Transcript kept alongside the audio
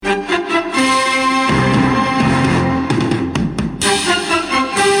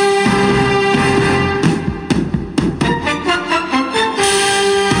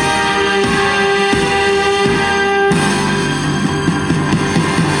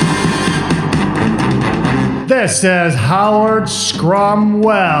This is Howard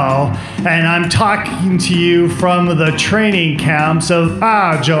Scrumwell, and I'm talking to you from the training camps of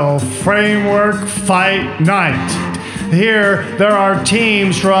Agile Framework Fight Night. Here, there are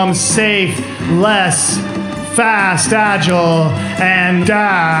teams from Safe, Less, Fast, Agile, and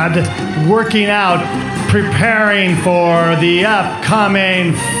Dad working out, preparing for the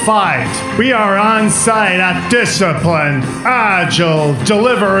upcoming fight. We are on site at Disciplined Agile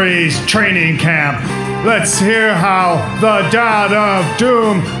Deliveries Training Camp. Let's hear how the Dad of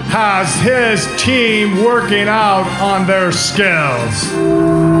Doom has his team working out on their skills.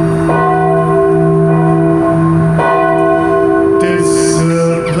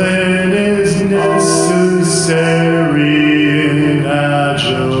 Discipline is necessary in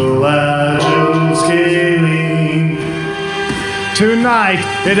agile scaling. Tonight,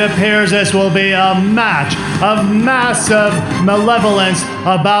 it appears this will be a match of massive malevolence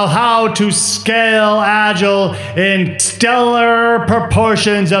about how to scale Agile in stellar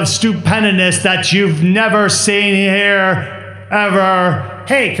proportions of stupendous that you've never seen here ever.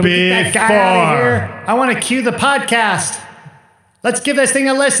 Hey, can we get that guy out of here? I want to cue the podcast. Let's give this thing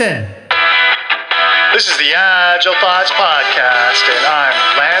a listen. This is the Agile Thoughts Podcast, and I'm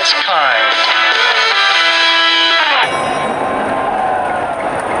Lance Kind.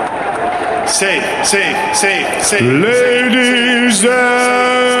 Safe. Ladies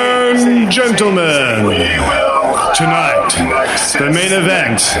and gentlemen, tonight, the main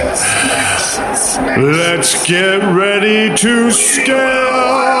event. Let's get ready to scale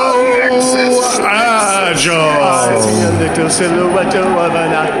Agile.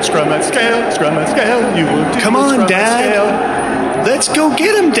 Come on, Dad. Let's go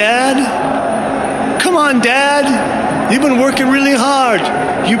get him, Dad. Come on, Dad. You've been working really hard.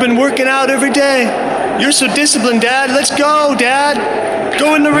 You've been working out every day. You're so disciplined, Dad. Let's go, Dad.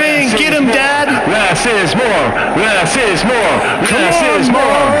 Go in the ring. Get him, Dad. Less is more. Less is more. Less is more.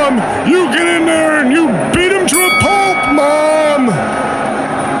 Mom. You get in there and you beat him to a pulp, Mom.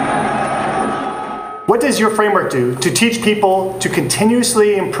 What does your framework do to teach people to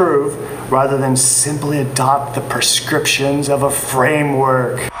continuously improve rather than simply adopt the prescriptions of a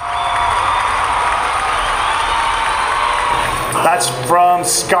framework? That's from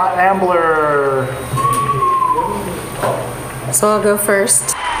Scott Ambler. So I'll go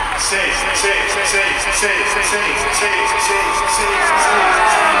first.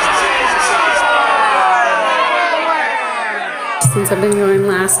 Since I've been going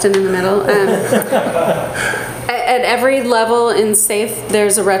last and in the middle. At every level in SAFE,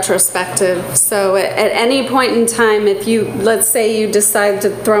 there's a retrospective. So at any point in time, if you, let's say you decide to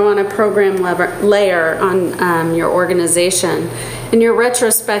throw on a program layer on your organization, in your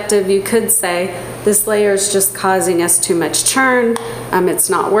retrospective, you could say, this layer is just causing us too much churn. It's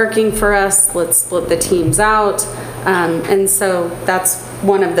not working for us. Let's split the teams out. And so that's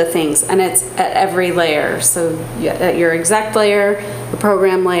one of the things. And it's at every layer. So at your exec layer, the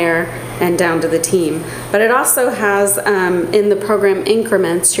program layer, and down to the team. But it also has in the program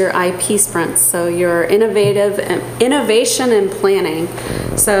increments your IP sprints, so your innovation and planning.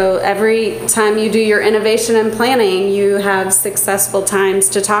 So every time you do your innovation and planning, you have successful times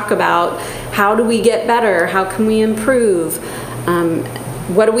to talk about how do we get better, how can we improve,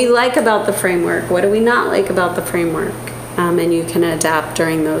 what do we like about the framework, what do we not like about the framework, and you can adapt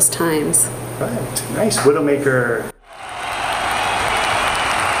during those times. Right, nice, Widowmaker.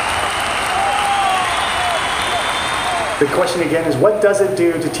 The question again is, what does it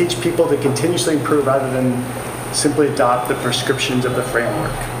do to teach people to continuously improve rather than simply adopt the prescriptions of the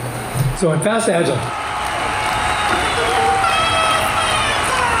framework? So in Fast Agile,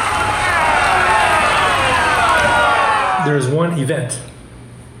 there is one event.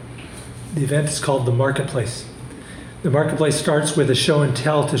 The event is called the marketplace. The marketplace starts with a show and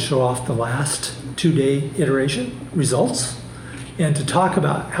tell to show off the last 2-day iteration results and to talk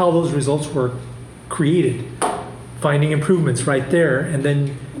about how those results were created, finding improvements right there, and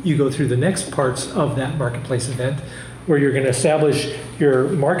then you go through the next parts of that marketplace event where you're going to establish your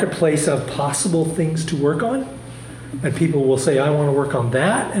marketplace of possible things to work on, and people will say, I want to work on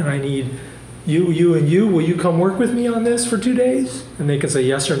that, and I need you, and you, will you come work with me on this for 2 days? And they can say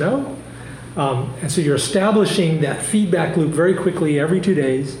yes or no. And so you're establishing that feedback loop very quickly every 2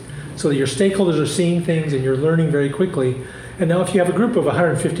 days so that your stakeholders are seeing things and you're learning very quickly. And now if you have a group of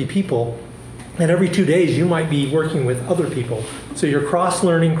 150 people, and every 2 days you might be working with other people. So you're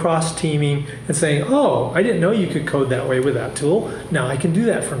cross-learning, cross-teaming, and saying, oh, I didn't know you could code that way with that tool. Now I can do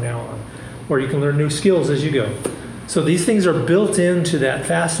that from now on. Or you can learn new skills as you go. So these things are built into that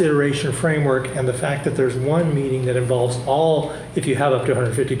fast iteration framework, and the fact that there's one meeting that involves all, if you have up to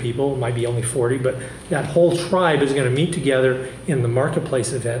 150 people, it might be only 40, but that whole tribe is going to meet together in the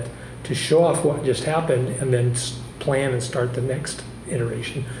marketplace event to show off what just happened and then plan and start the next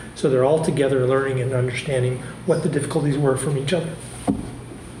iteration. So they're all together learning and understanding what the difficulties were from each other.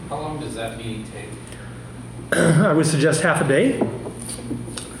 How long does that meeting take? I would suggest half a day.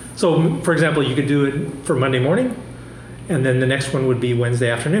 So, for example, you could do it for Monday morning, and then the next one would be Wednesday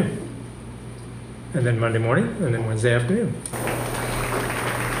afternoon. And then Monday morning, and then Wednesday afternoon.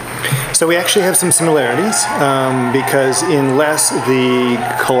 So we actually have some similarities because in LESS, the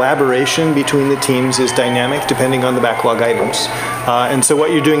collaboration between the teams is dynamic depending on the backlog items. And so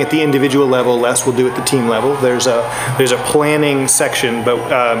what you're doing at the individual level, LESS will do at the team level. There's a planning section, but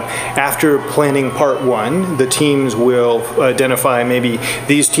after planning part one, the teams will identify maybe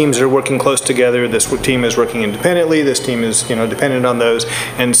these teams are working close together, this team is working independently, this team is dependent on those,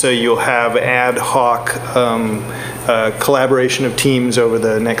 and so you'll have ad hoc collaboration of teams over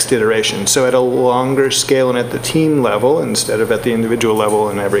the next iteration. So at a longer scale and at the team level, instead of at the individual level,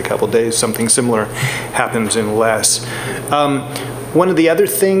 and every couple of days, something similar happens in LESS. One of the other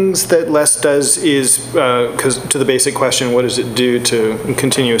things that LESS does is, because to the basic question, what does it do to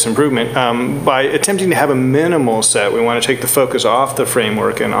continuous improvement? By attempting to have a minimal set, we want to take the focus off the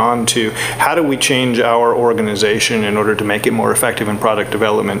framework and on to how do we change our organization in order to make it more effective in product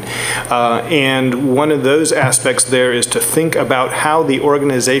development. And one of those aspects there is to think about how the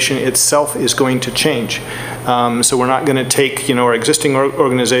organization itself is going to change. So we're not going to take our existing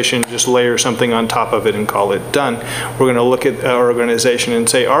organization, just layer something on top of it and call it done. We're going to look at our organization and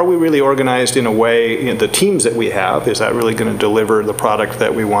say, are we really organized in a way, the teams that we have, is that really going to deliver the product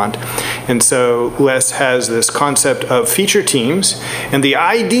that we want? And so LESS has this concept of feature teams, and the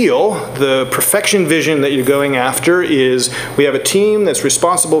ideal, the perfection vision that you're going after is we have a team that's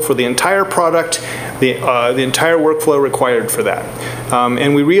responsible for the entire product, the entire workflow required for that.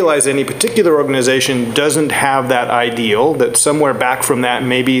 And we realize any particular organization doesn't have that ideal, that somewhere back from that,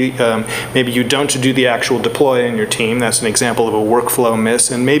 maybe you don't do the actual deploy in your team. That's an example of a workflow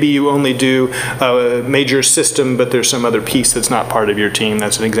miss. And maybe you only do a major system, but there's some other piece that's not part of your team.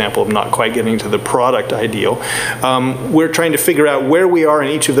 That's an example of not quite getting to the product ideal. We're trying to figure out where we are in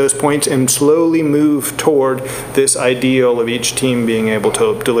each of those points and slowly move toward this ideal of each team being able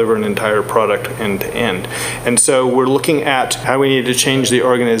to deliver an entire product end to end. And so we're looking at how we need to change the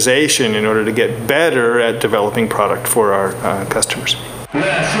organization in order to get better at developing product for our customers.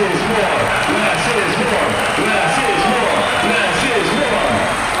 Less is more. Less is more. Less is more. Less is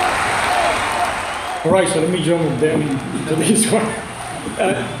more. All right, so let me jump then into this one.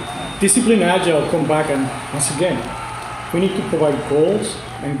 Discipline Agile come back, and once again, we need to provide goals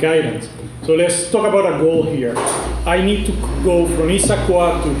and guidance. So let's talk about a goal here. I need to go from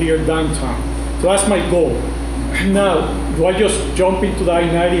Issaquah to here downtown. So that's my goal. Now, do I just jump into the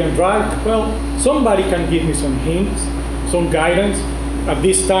I-90 and drive? Well, somebody can give me some hints, some guidance. At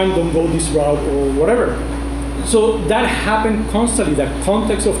this time, don't go this route or whatever. So that happened constantly. The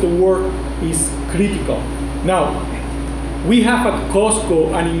context of the work is critical. Now, we have at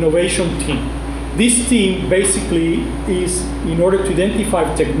Costco an innovation team. This team basically is in order to identify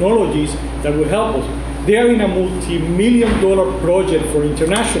technologies that will help us. They are in a multi-million-dollar project for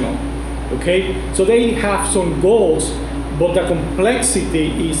international. Okay, so they have some goals, but the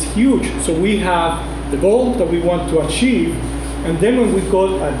complexity is huge. So we have the goal that we want to achieve, and then when we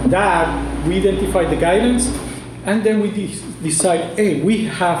go at that, we identify the guidance, and then we decide, hey, we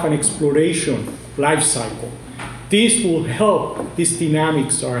have an exploration life cycle. This will help these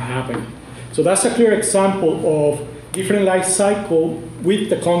dynamics are happening. So that's a clear example of different life cycle with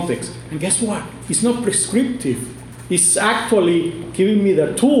the context. And guess what? It's not prescriptive. It's actually giving me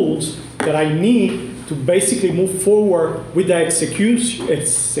the tools that I need to basically move forward with the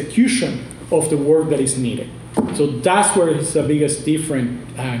execution of the work that is needed. So that's where it's the biggest difference.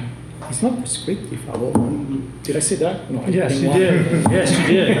 It's not prescriptive at all. Did I say that? No, Yes, you did. Yes,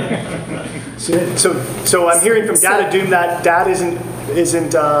 you did. So I'm hearing from Data Doom that DAD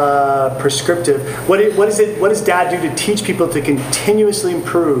isn't prescriptive. What does DAD do to teach people to continuously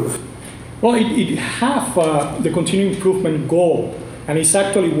improve? Well, it have the continuous improvement goal, and it's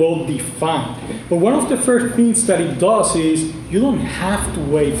actually well defined. But one of the first things that it does is you don't have to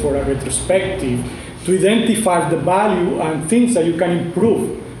wait for a retrospective to identify the value and things that you can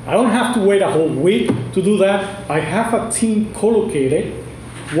improve. I don't have to wait a whole week to do that. I have a team co-located,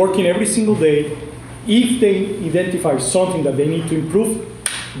 working every single day. If they identify something that they need to improve,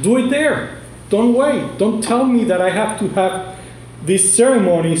 do it there. Don't wait. Don't tell me that I have to have these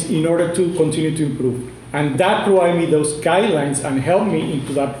ceremonies in order to continue to improve. And that provided me those guidelines and helped me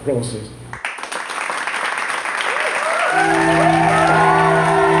into that process.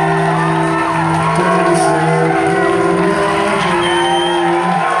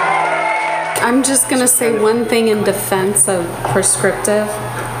 I'm just going to say one thing in defense of prescriptive.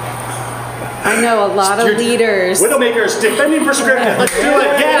 I know a lot of leaders. Widowmakers defending prescriptive. Let's do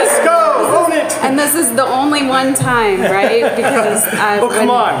it. Yes, go. Own it. And this is the only one time, right? Because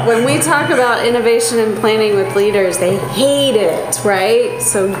when we talk about innovation and planning with leaders, they hate it, right?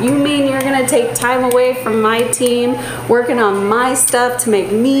 So you mean you're going to take time away from my team working on my stuff to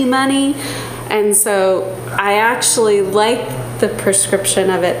make me money? And so I actually like the prescription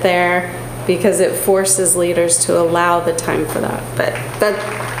of it there because it forces leaders to allow the time for that. But that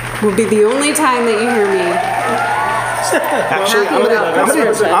will be the only time that you hear me. Actually,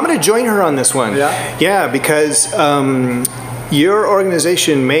 I'm going to join her on this one. Yeah, because your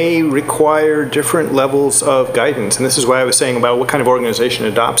organization may require different levels of guidance. And this is why I was saying about what kind of organization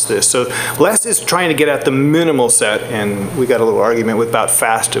adopts this. So Les is trying to get at the minimal set, and we got a little argument with about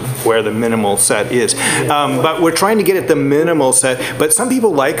FAST of where the minimal set is. But we're trying to get at the minimal set. But some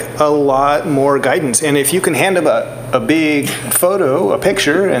people like a lot more guidance. And if you can hand them a big photo, a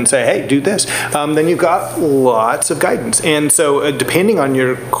picture, and say, hey, do this, then you've got lots of guidance. And so depending on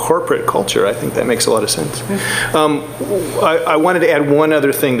your corporate culture, I think that makes a lot of sense. I wanted to add one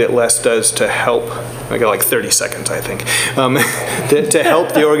other thing that Les does to help. I got like 30 seconds, I think, to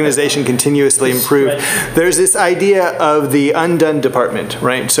help the organization continuously improve. There's this idea of the undone department,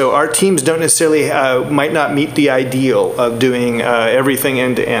 right? So our teams don't necessarily, might not meet the ideal of doing everything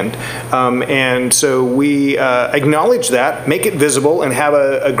end to end. And so we acknowledge that, make it visible, and have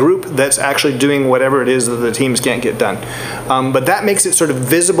a group that's actually doing whatever it is that the teams can't get done. But that makes it sort of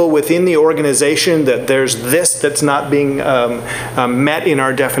visible within the organization that there's this that's not being met in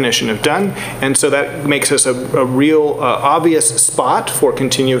our definition of done. And so that makes us a real obvious spot for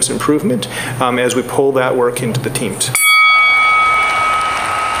continuous improvement as we pull that work into the teams.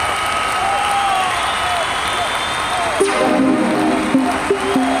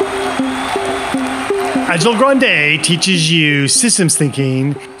 Agile Grande teaches you systems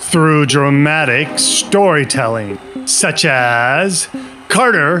thinking through dramatic storytelling, such as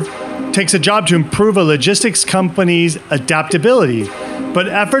Carter takes a job to improve a logistics company's adaptability, but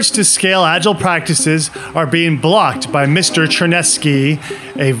efforts to scale Agile practices are being blocked by Mr. Chernesky,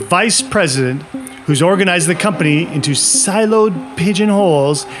 a vice president who's organized the company into siloed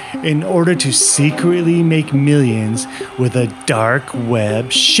pigeonholes in order to secretly make millions with a dark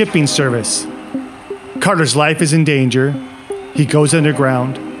web shipping service. Carter's life is in danger. He goes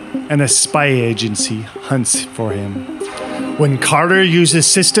underground, and a spy agency hunts for him. When Carter uses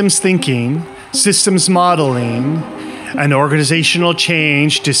systems thinking, systems modeling, and organizational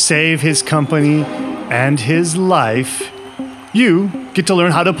change to save his company and his life, you get to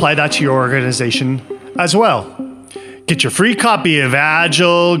learn how to apply that to your organization as well. Get your free copy of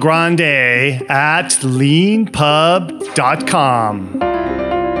Agile Grande at leanpub.com.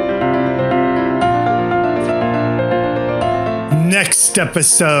 Next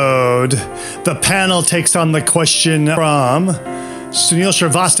episode, the panel takes on the question from Sunil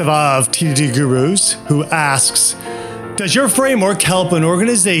Srivastava of TDD Gurus, who asks, does your framework help an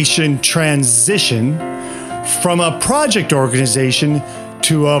organization transition from a project organization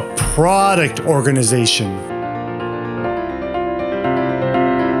to a product organization?